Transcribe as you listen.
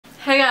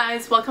Hey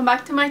guys, welcome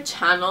back to my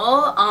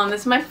channel.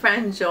 This is my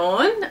friend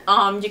Joan.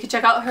 You can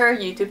check out her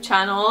YouTube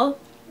channel,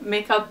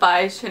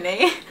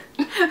 makeupbychonae.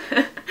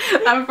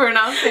 I'm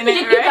pronouncing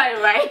it right. You got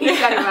it right. You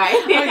got it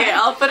right. Okay,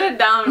 I'll put it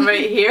down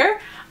right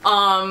here.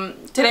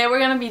 Today we're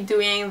gonna be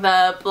doing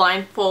the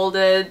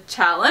blindfolded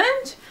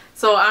challenge.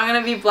 So I'm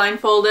gonna be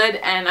blindfolded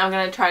and I'm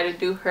gonna try to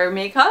do her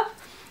makeup.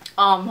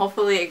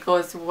 Hopefully it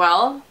goes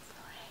well.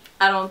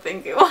 I don't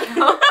think it will.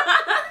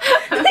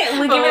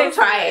 We'll give it a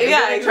try.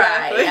 Yeah,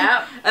 exactly.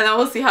 Yeah. And then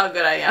we'll see how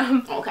good I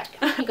am. Okay.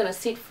 You're gonna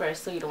sit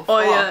first so you don't fall.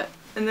 Oh yeah.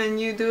 And then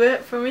you do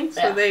it for me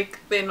so Yeah.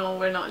 they know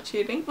we're not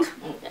cheating.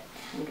 Okay.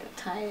 I'm gonna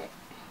tie it.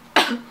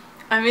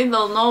 I mean,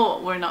 they'll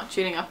know we're not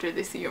cheating after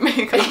they see your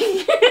makeup.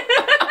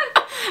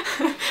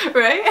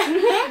 Right?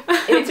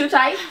 Is it too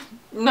tight?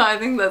 No, I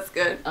think that's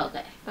good.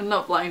 Okay. I'm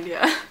not blind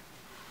yet.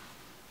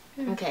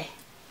 Okay.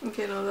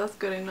 Okay, no, that's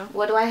good enough.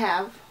 What do I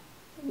have?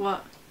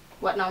 What?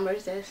 What number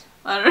is this?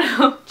 I don't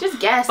know. Just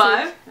guess.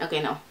 5? It.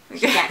 Okay, no.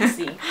 Okay. Can't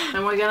see.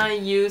 And we're gonna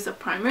use a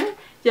primer. Do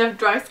you have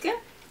dry skin?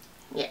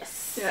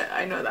 Yes. Yeah,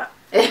 I know that.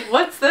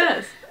 What's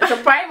this? It's a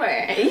primer.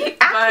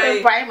 Actually,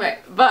 a primer.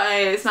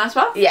 By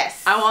Smashbox?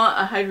 Yes. I want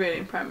a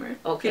hydrating primer.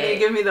 Okay. Can you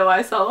give me the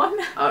YSL one?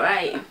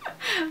 Alright.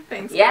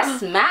 Thanks.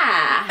 Yes,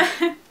 ma.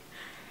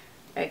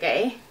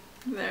 Okay.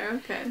 There,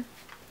 okay.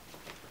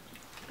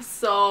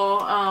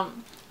 So,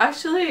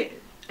 actually,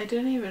 I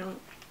didn't even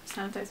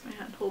sanitize my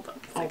hand. Hold on.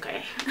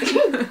 Okay.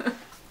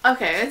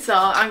 Okay, so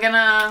I'm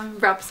gonna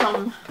rub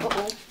some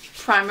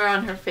primer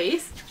on her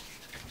face.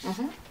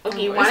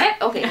 Okay, you want it?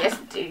 Okay, yes.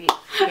 Here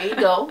you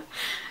go.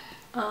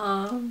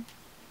 That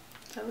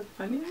look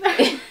funny.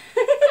 I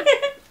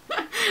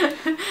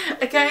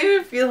can't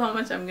even feel how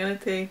much I'm gonna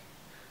take.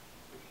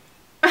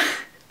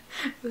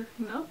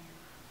 No?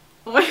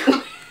 Oh my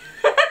god.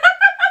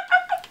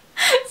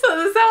 So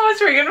this is how much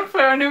we're gonna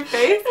put on her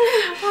face?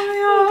 Oh my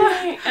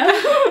god.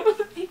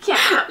 You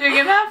can't. You're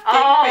gonna have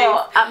cake face.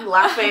 I'm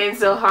laughing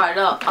so hard.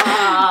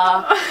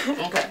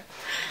 Okay.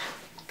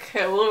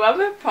 Okay, we'll rub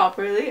it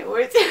properly.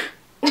 Where's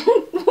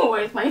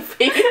Where's my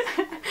face?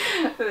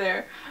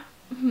 there.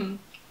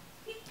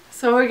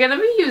 So we're gonna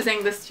be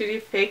using the Studio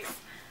Fix.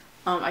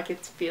 I can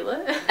feel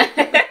it.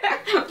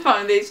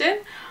 Foundation.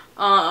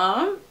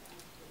 So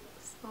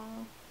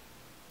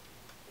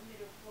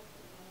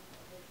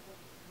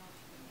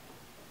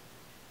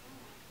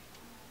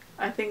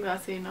I think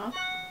that's enough.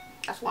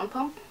 That's one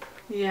pump?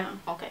 Yeah.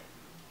 Okay.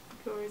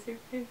 Where's your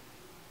face?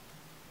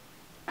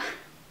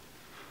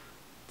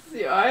 This is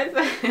your eyes?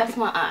 That's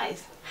my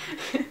eyes.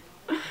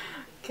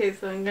 Okay,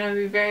 so I'm gonna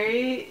be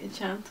very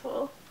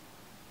gentle.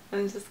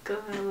 I'm just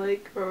gonna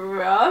like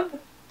rub.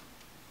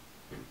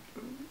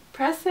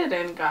 Press it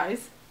in,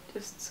 guys.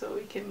 Just so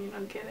we can,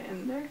 get it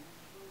in there.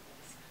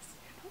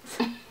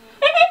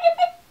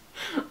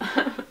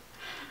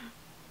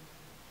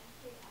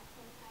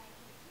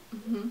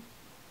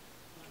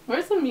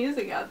 Where's the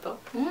music at though?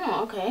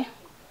 Okay.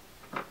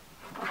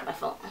 Off my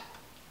phone.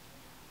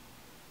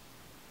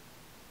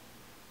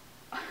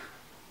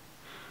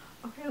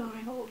 Okay, let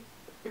me hold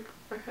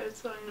her head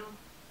so I know.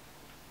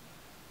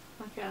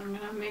 Okay, I'm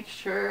gonna make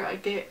sure I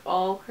get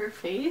all her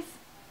face.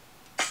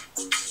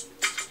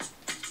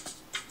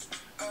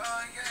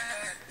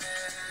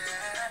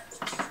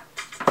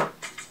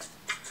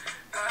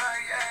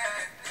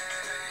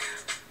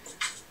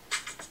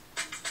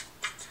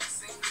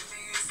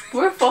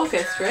 We're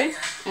focused, right?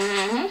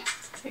 Okay,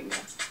 good.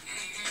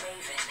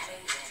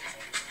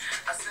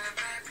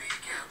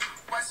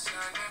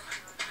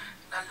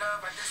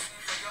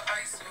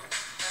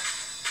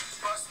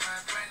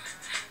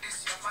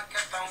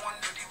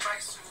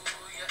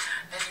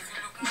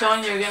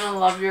 John, you're gonna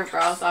love your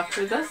brows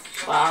after this.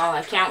 Wow,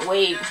 I can't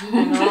wait.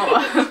 I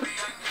know.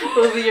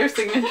 It'll be your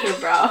signature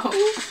brow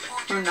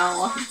from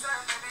now on.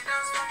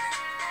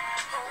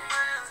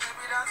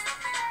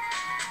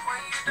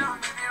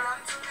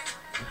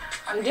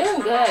 I'm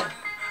doing good.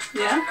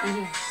 Yeah?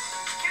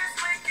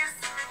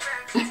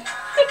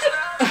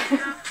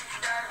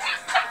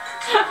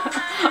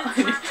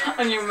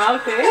 On your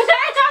mouth, eh?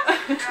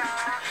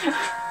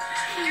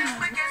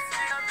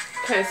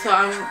 Okay, so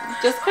I'm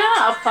just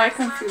gonna apply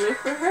concealer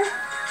for her.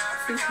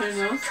 This is her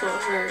nose, so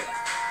her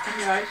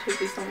eye should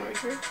be somewhere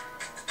here. I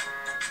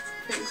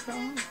think so.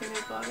 I think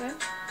I got it.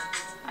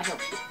 I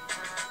hope so.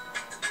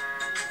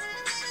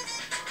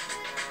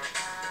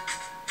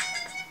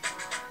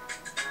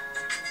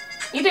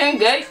 You're doing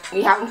good.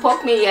 You haven't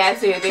poked me yet,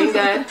 so you're doing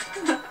good.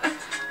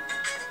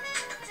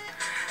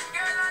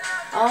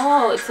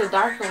 Oh, it's a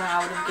darker one. I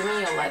would have given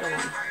you a lighter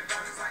one.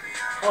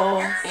 Oh.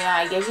 Yeah,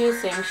 I gave you the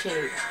same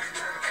shade.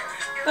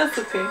 That's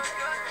okay.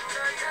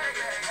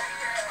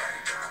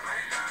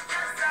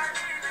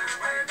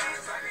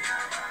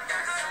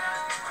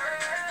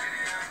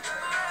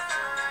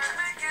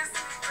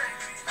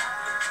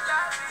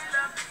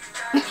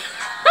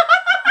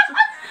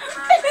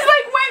 It's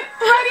like went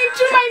right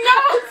into my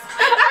nose.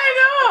 I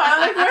know. I'm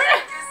like, where?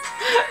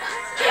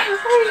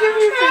 Give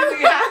me face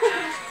again.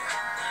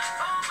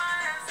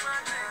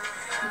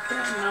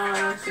 Okay, no, I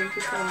don't think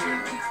it's on your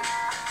nose.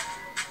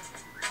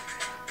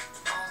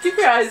 Keep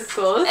your eyes eyes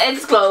closed?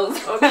 It's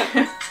closed.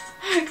 Okay.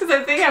 Because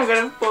I think I'm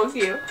gonna poke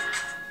you.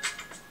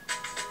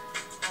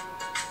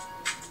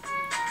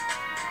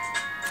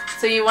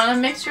 So you want to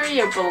make sure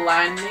you're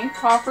blending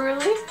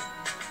properly.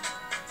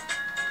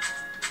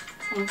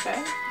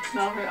 Okay.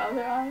 Now her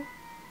other eye.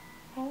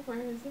 Oh, where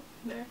is it?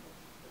 There.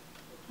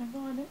 I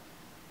got it.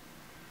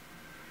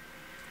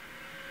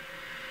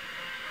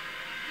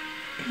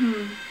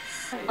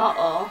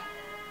 Uh-oh.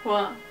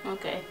 What?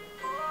 Okay.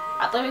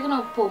 I thought you were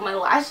gonna pull my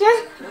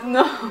lashes.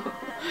 No.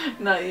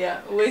 Not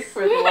yet. Wait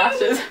for the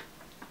lashes.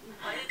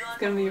 It's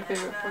gonna be your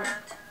favorite part.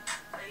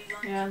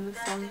 Yeah, the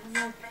sun.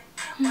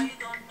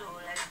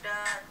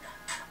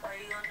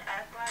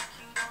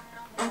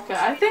 Okay,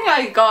 I think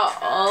I got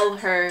all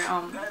her,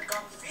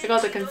 I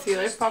got the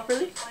concealer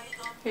properly.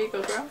 Here you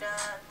go, girl.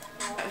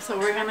 Okay, so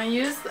we're gonna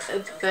use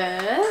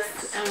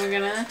this, and we're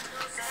gonna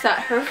set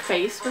her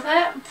face with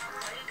it.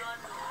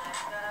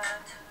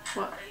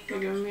 What? You're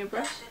giving me a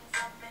brush?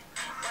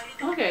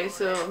 Okay,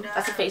 so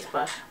That's a face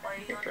brush.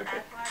 okay,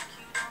 perfect.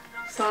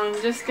 So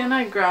I'm just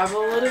gonna grab a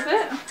little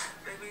bit,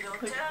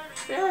 like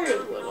very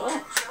little.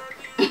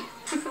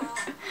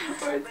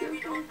 Where's your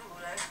face?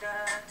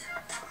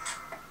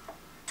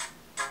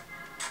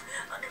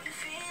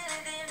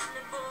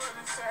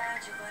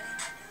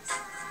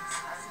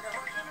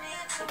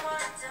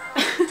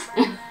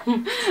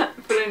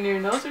 Put it in your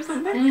nose or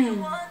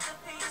something?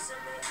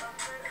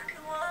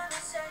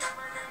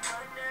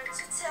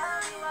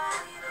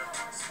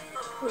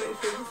 Wait,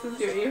 so this is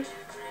your ear?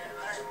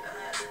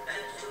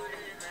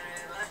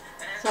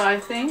 So I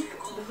think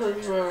this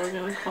is where we're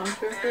gonna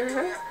contour for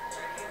her.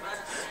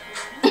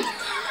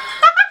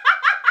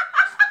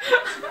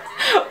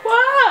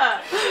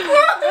 What?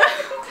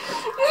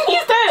 You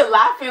started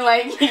laughing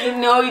like you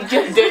know you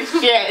just did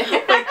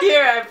shit. Like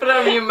here, I put it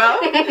on your mouth.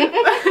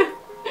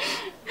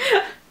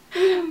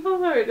 Oh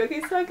Lord,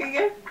 okay, suck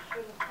again.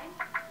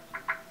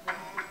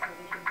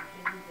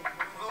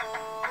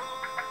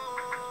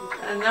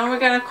 And then we're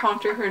gonna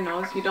contour her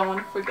nose. You don't want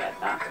to forget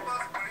that.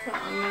 So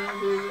I'm gonna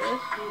do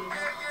this.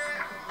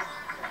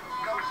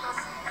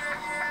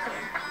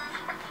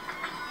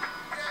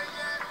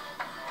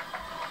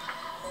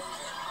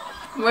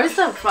 Where's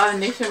the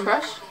foundation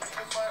brush?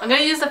 I'm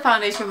gonna use the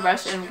foundation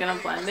brush and I'm gonna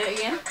blend it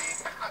again.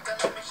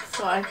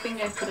 So I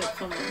think I put it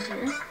somewhere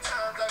here.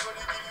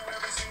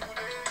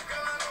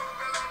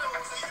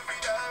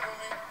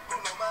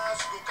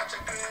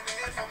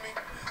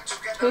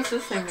 Who's the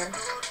singer?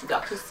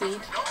 Dr.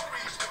 Seed.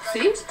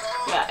 See?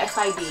 Yeah,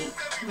 S-I-D.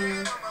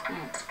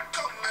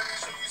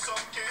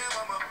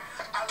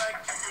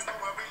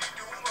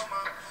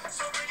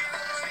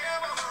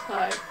 So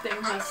I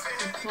think that's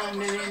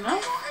blended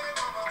enough.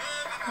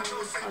 On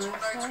this other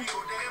side.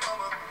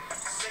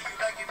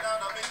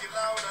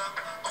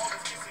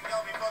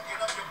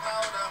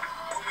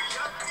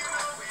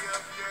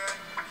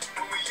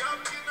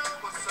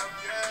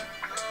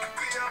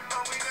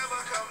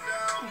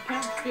 I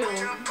can't feel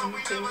anything.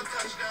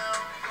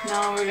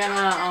 Now we're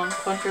gonna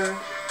contour,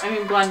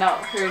 blend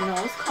out her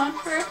nose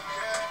contour.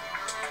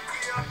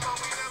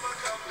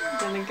 I'm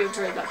gonna give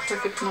her that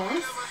perfect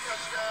nose.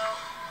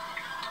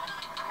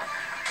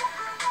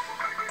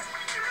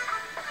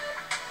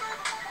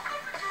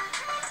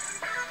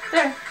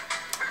 There.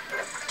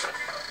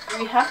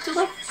 We have to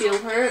like feel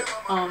her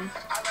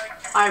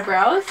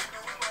eyebrows.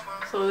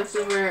 So this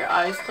is where her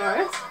eye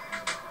starts.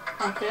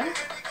 Okay.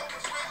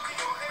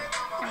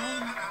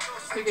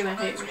 You're gonna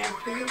hate me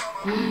after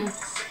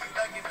this.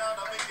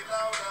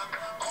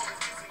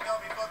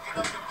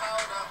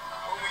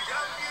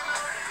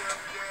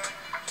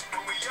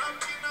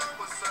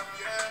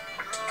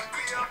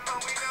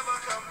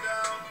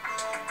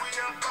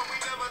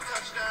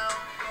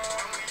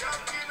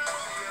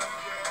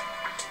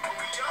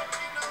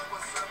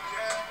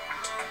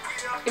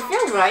 It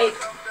feels right.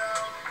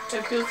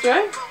 It feels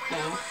right?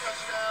 Yeah.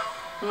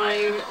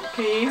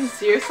 Can you even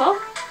see yourself?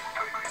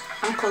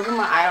 I'm closing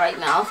my eye right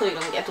now so you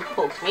don't get to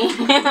poke me.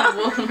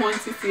 Well,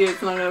 once you see it,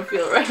 it's not gonna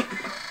feel right.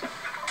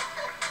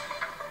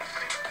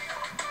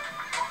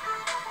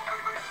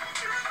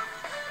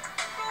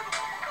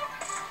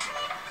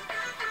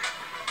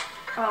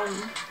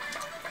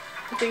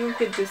 I think we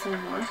could do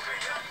some more.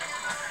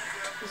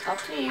 It's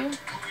up to you.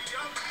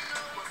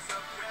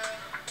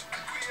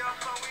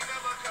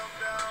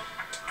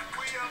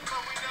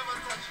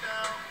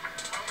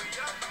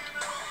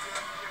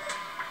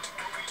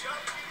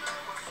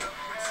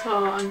 So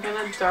I'm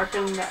gonna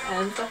darken the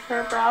ends of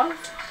her brows.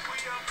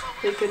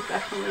 They could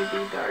definitely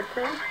be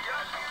darker.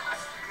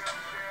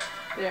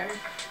 There.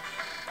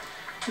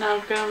 Now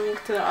I'm gonna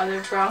move to the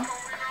other brow.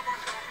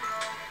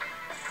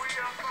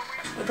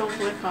 But don't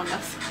blink on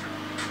this.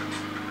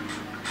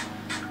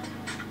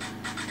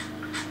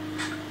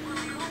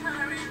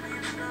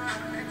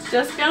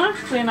 Just gonna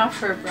clean off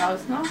her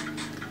brows now.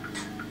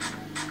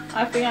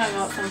 I think I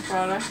got some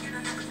product.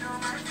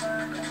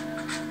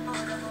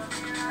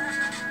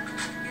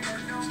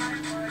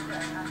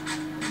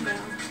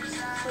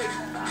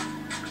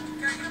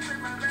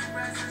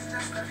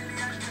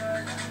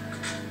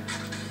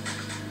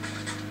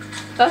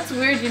 That's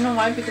weird, you know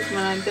why? Because when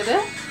I did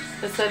it,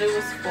 it said it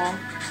was full.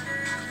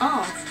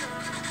 Oh.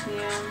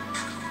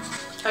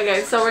 Yeah.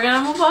 Okay, so we're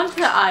gonna move on to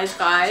the eyes,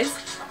 guys.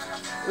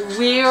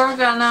 We're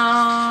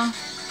gonna...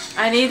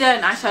 I need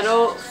an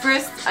eyeshadow.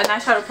 First, an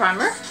eyeshadow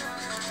primer.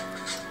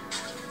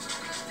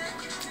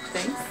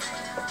 Thanks.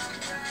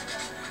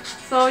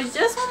 So you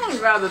just want to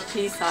grab a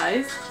pea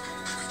size.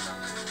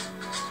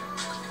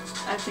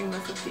 I think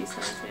that's a pea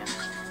size, yeah.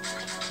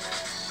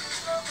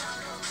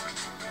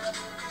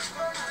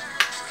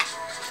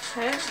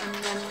 Okay, and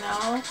then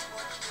now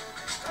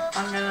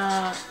I'm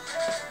gonna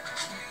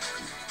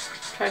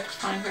try to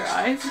find her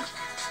eyes.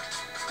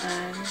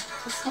 And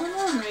just want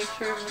to make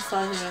sure I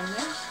massage it in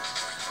there.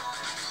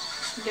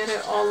 Get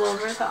it all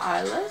over the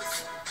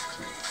eyelids.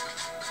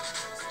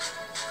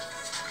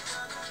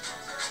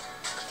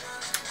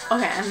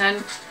 Okay, and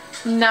then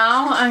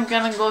now I'm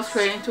gonna go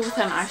straight into with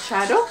an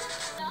eyeshadow.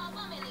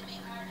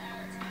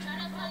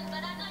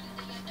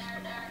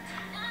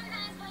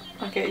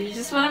 Okay, you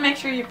just want to make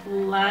sure you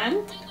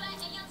blend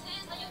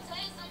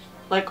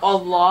like a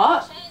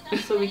lot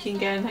so we can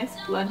get a nice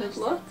blended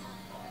look.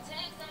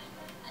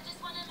 Just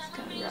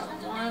gonna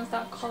grab more of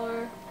that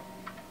color.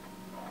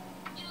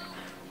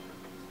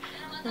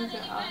 Where's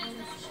your eyes?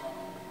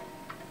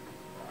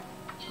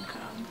 Okay,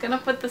 I'm gonna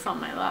put this on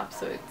my lap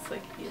so it's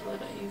like a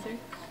little easier.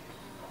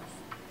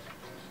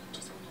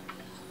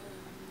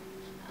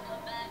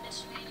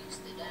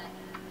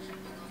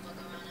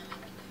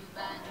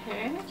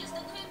 Okay.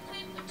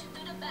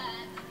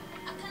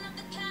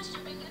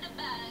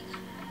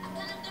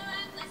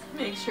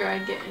 Make sure I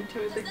get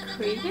into the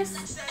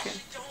crease. Okay.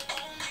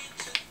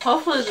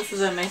 Hopefully this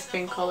is a nice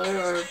pink color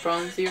or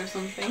bronzy or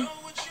something.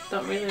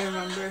 Don't really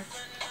remember.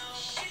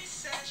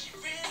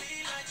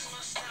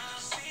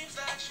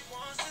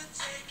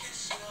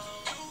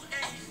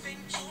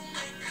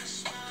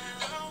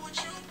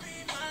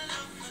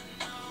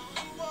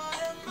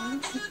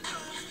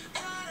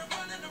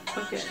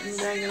 Okay, and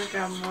then I'm gonna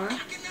grab more.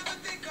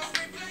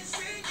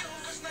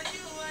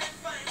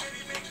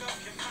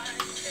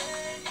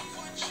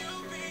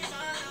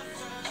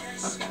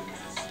 Okay.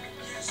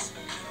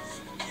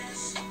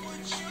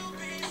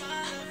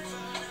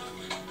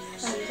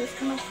 I'm just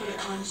gonna put it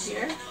on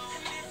here.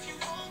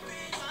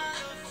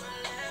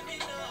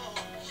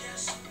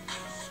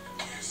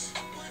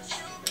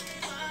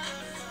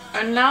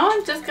 And now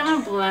I'm just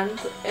gonna blend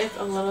it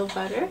a little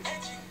better.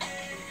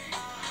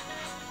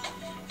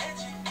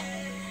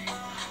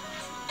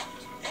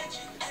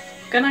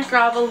 Gonna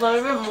grab a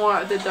little bit more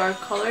of the dark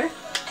color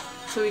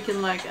so we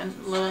can like a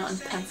little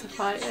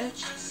intensify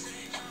it.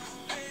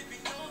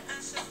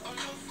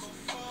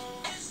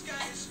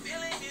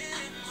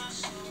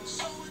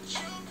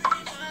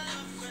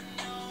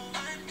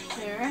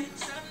 There.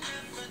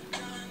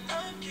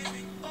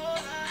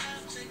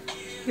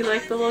 You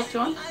like the look,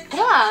 Joan?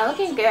 Yeah,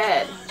 looking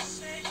good.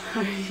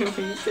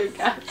 You so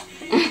gassed.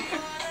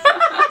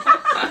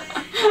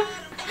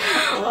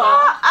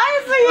 Well,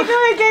 honestly, you're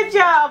doing a good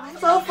job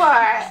so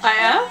far. I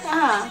am?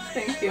 Yeah.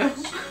 Thank you.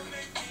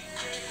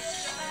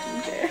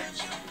 Okay.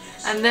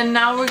 And then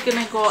now we're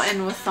gonna go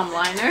in with some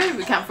liner.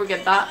 We can't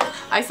forget that.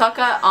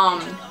 Aisaka,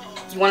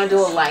 You want to do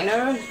a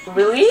liner?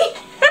 Really?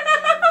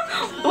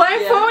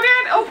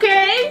 Blindfolded? Yeah.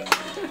 Okay.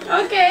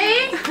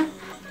 Okay.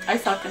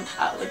 Aisaka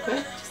at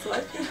liquid, just to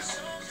let you know.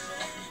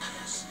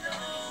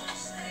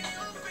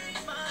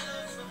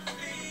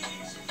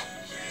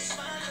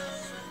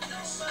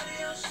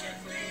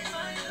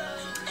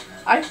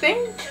 I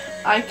think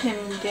I can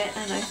get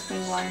a nice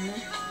wing liner.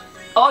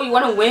 Oh, you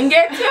want to wing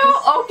it too?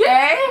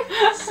 Okay.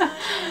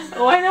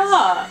 Why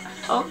not?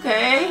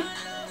 Okay.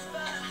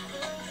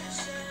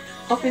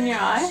 Open your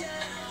eye.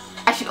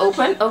 I should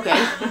open? Okay.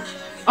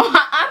 Oh,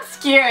 I'm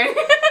scared.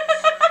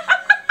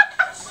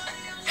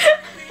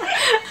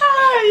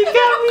 You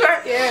got me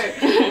scared.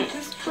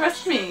 Just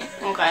trust me.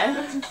 Okay.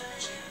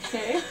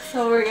 Okay,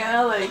 so we're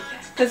gonna like,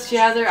 because she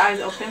has her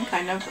eyes open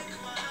kind of,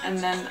 and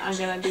then I'm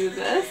gonna do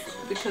this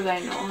because I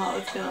know how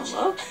it's gonna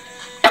look.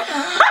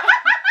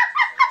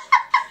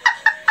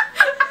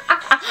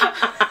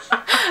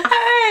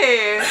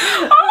 Hey!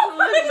 Oh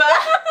my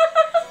God.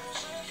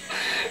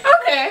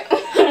 Okay.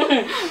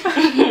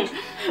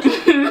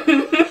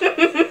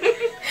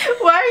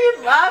 Why are you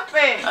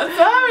laughing? I'm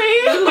sorry.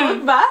 Does it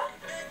look bad?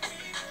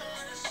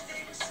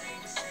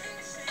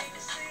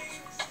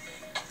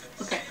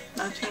 Okay,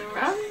 now turn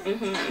around.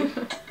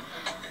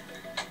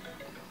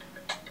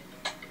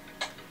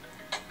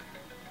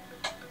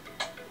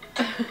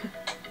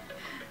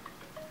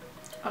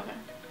 Okay.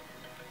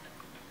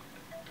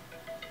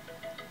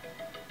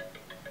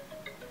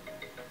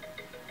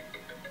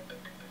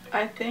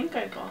 I think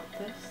I got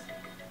this.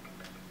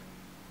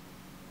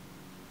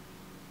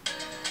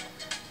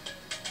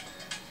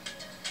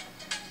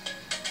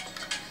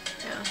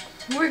 Yeah,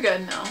 we're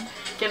good now.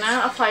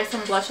 Gonna apply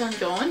some blush on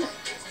Joan.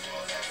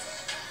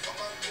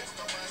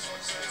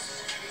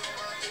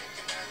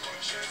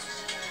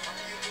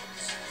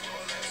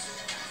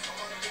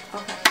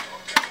 Okay.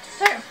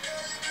 There.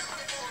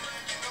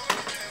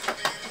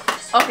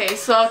 Okay,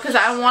 so because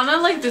I want to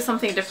like do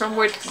something different,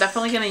 we're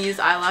definitely going to use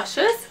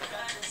eyelashes.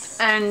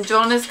 And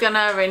Joan is going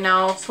to right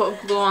now put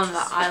glue on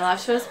the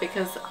eyelashes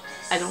because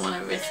I don't want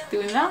to risk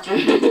doing that.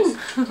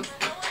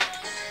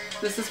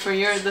 This is for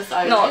this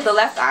eye. No, right? the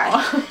left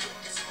eye.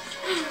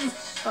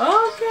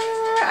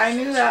 Okay, I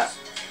knew that.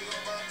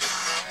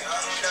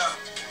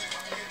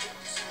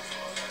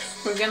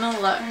 We're going to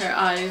let her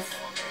eyes,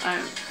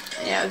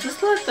 yeah,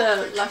 just let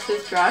the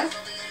lashes dry.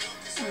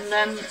 And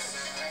then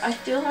I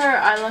feel her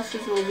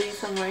eyelashes will be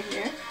somewhere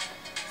here.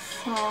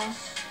 So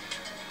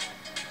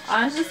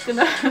I'm just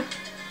gonna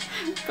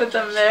put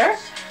them there.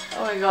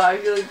 Oh my god, I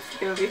feel like it's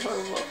gonna be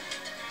horrible.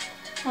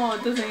 Oh,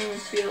 it doesn't even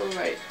feel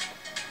right.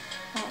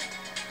 Oh,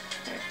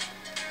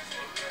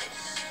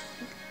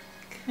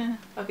 okay.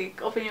 Okay,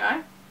 open your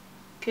eye.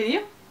 Can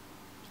you?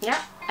 Yeah,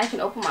 I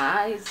can open my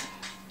eyes.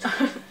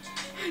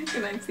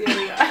 Can I see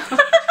any eye?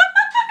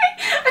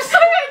 I'm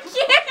sorry, I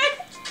can't.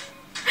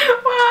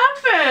 What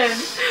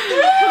happened?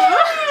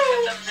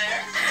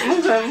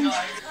 Okay.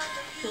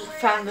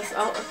 Fan this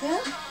out a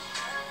bit.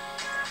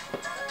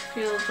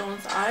 Feel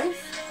Joan's eyes.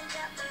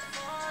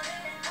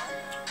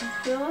 I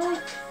feel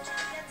like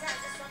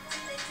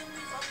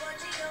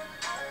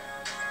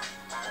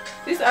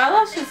these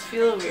eyelashes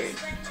feel weird.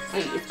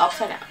 Wait, it's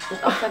upside down.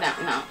 It's upside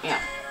down now. Yeah.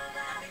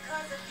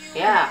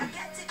 Yeah.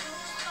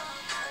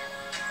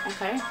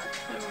 Okay.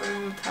 I'm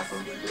remove top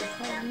of the blue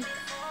color.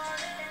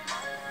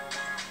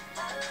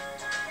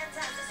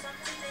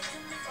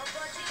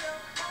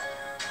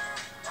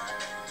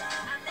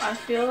 I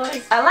feel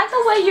like I like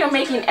the way you're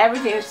making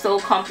everything so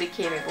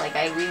complicated. Like,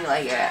 I really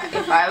like it.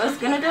 If I was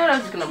gonna do it, I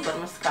was gonna put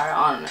mascara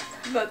on.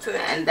 that's it.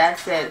 And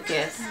that's it,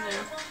 yes.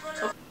 Yeah.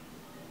 Oh.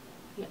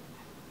 Yeah.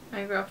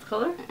 I grabbed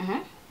color?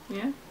 Mm-hmm.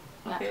 Yeah?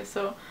 Yeah. Okay,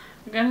 so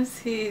we're gonna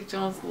see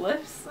Joan's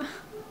lips.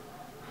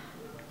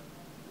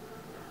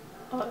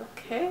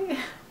 Okay.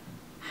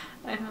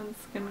 I know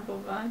it's gonna go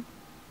bad.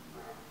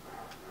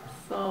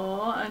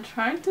 So I'm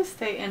trying to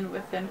stay in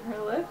within her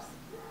lips.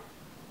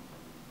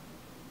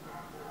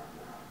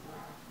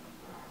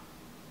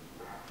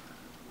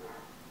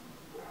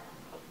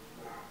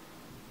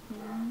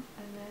 And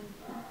then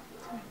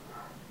sorry.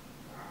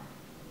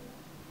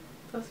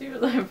 That's your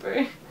lip,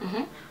 right?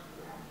 Mm-hmm.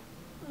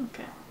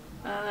 Okay.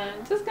 And then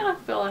I'm just gonna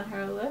fill in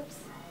her lips.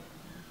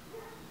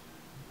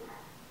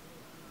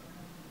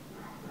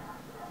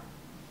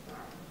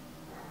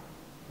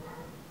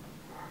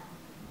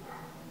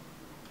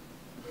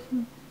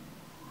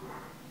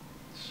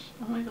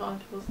 Oh my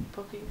god, those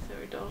puppies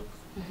or dogs.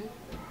 Mm-hmm.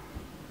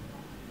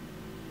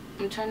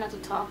 I'm trying not to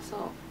talk,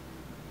 so.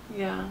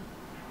 Yeah.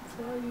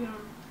 So you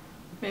don't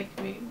make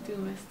me do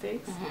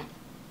mistakes. Mm-hmm.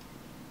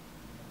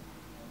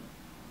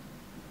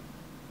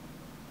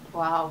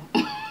 Wow.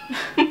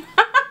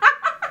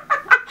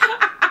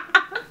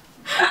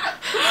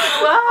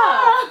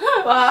 Wow.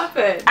 What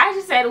happened? I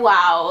just said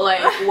wow,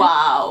 like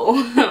wow.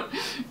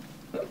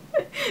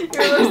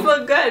 Your lips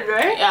look good,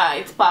 right? Yeah,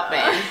 it's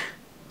popping.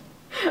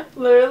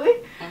 Literally?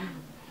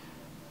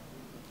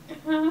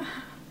 Oh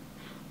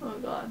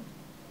god.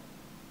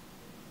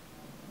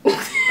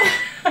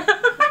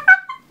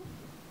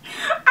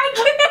 I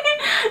can't.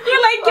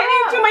 You're like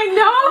getting into my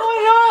nose. Oh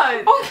my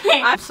god. Okay.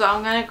 So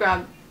I'm gonna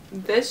grab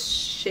this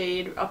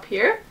shade up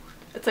here.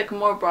 It's like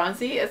more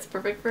bronzy. It's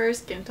perfect for her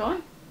skin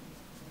tone.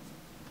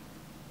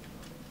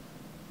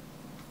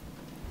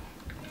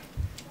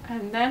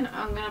 And then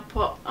I'm gonna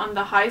put on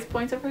the highest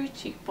points of her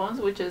cheekbones,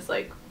 which is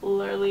like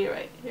literally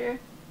right here.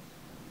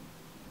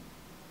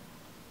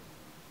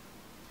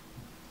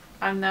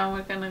 And now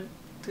we're gonna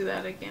do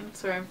that again.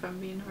 Sorry if I'm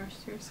being harsh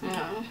here. So.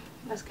 No,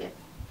 that's good.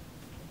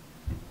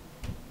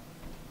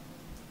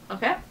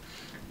 Okay.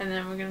 And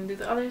then we're gonna do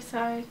the other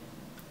side.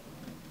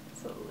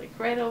 So like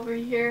right over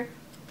here.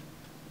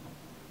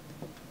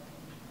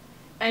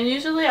 And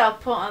usually I'll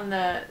put on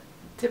the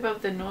tip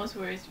of the nose.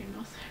 Where is your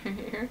nose? Right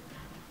here.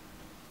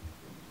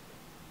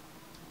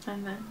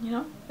 And then, you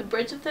know, the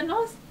bridge of the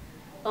nose.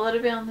 A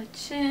little bit on the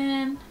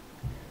chin.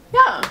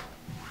 Yeah.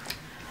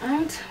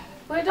 And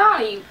we're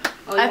done.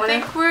 I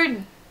think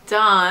we're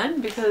done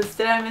because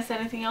did I miss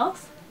anything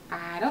else?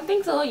 I don't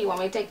think so. You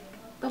want me to take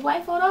the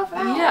blindfold off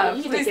now? Yeah,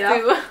 you can please take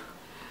it do. off.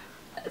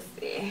 Let's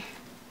see.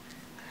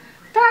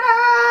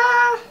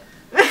 Ta-da!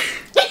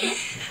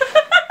 It's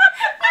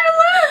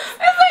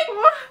like,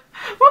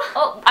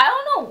 oh, I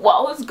don't know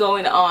what was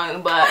going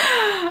on, but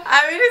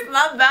I mean, it's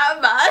not that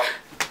bad.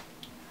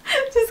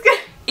 Just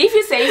kidding. if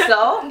you say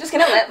so, I'm just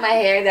gonna let my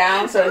hair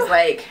down so it's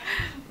like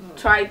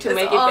try to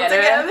make it all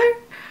better. Together?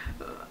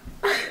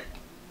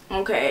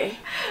 Okay.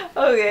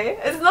 Okay,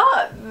 it's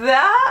not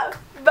that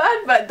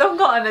bad, but don't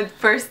go on a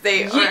first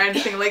date or Yeah.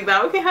 anything like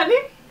that, okay, honey?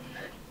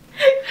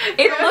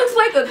 It looks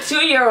like a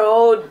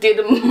 2-year-old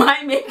did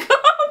my makeup.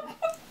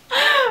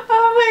 Oh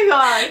my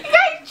god. You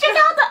guys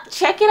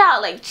check it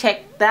out, like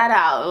check that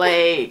out,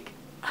 like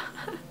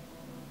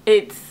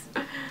it's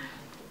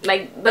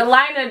like the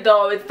liner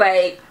though, it's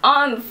like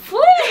on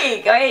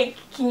fleek. Like,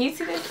 can you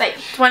see this? Like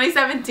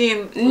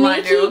 2017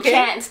 liner, Nikki okay?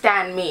 can't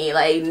stand me.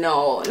 Like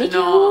no, Nikki,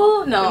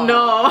 No. no,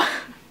 No.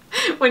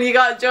 When you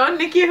got Joan,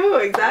 Nikki who?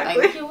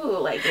 Exactly. Like, Nikki who?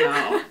 Like, you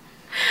know.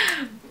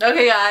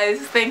 Okay guys,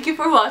 thank you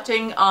for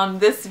watching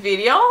this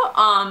video.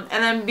 And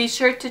then be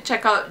sure to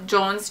check out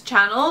Joan's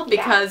channel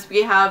because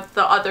we have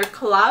the other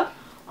collab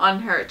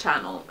on her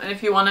channel. And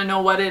if you want to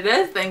know what it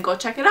is, then go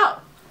check it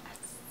out.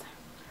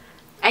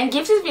 And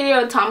give this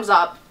video a thumbs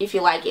up if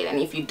you like it, and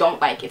if you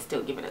don't like it,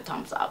 still give it a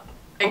thumbs up.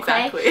 Okay?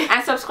 Exactly.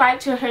 And subscribe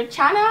to her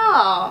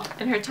channel.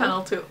 And her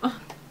channel too.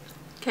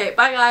 Okay,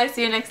 bye guys.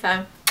 See you next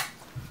time.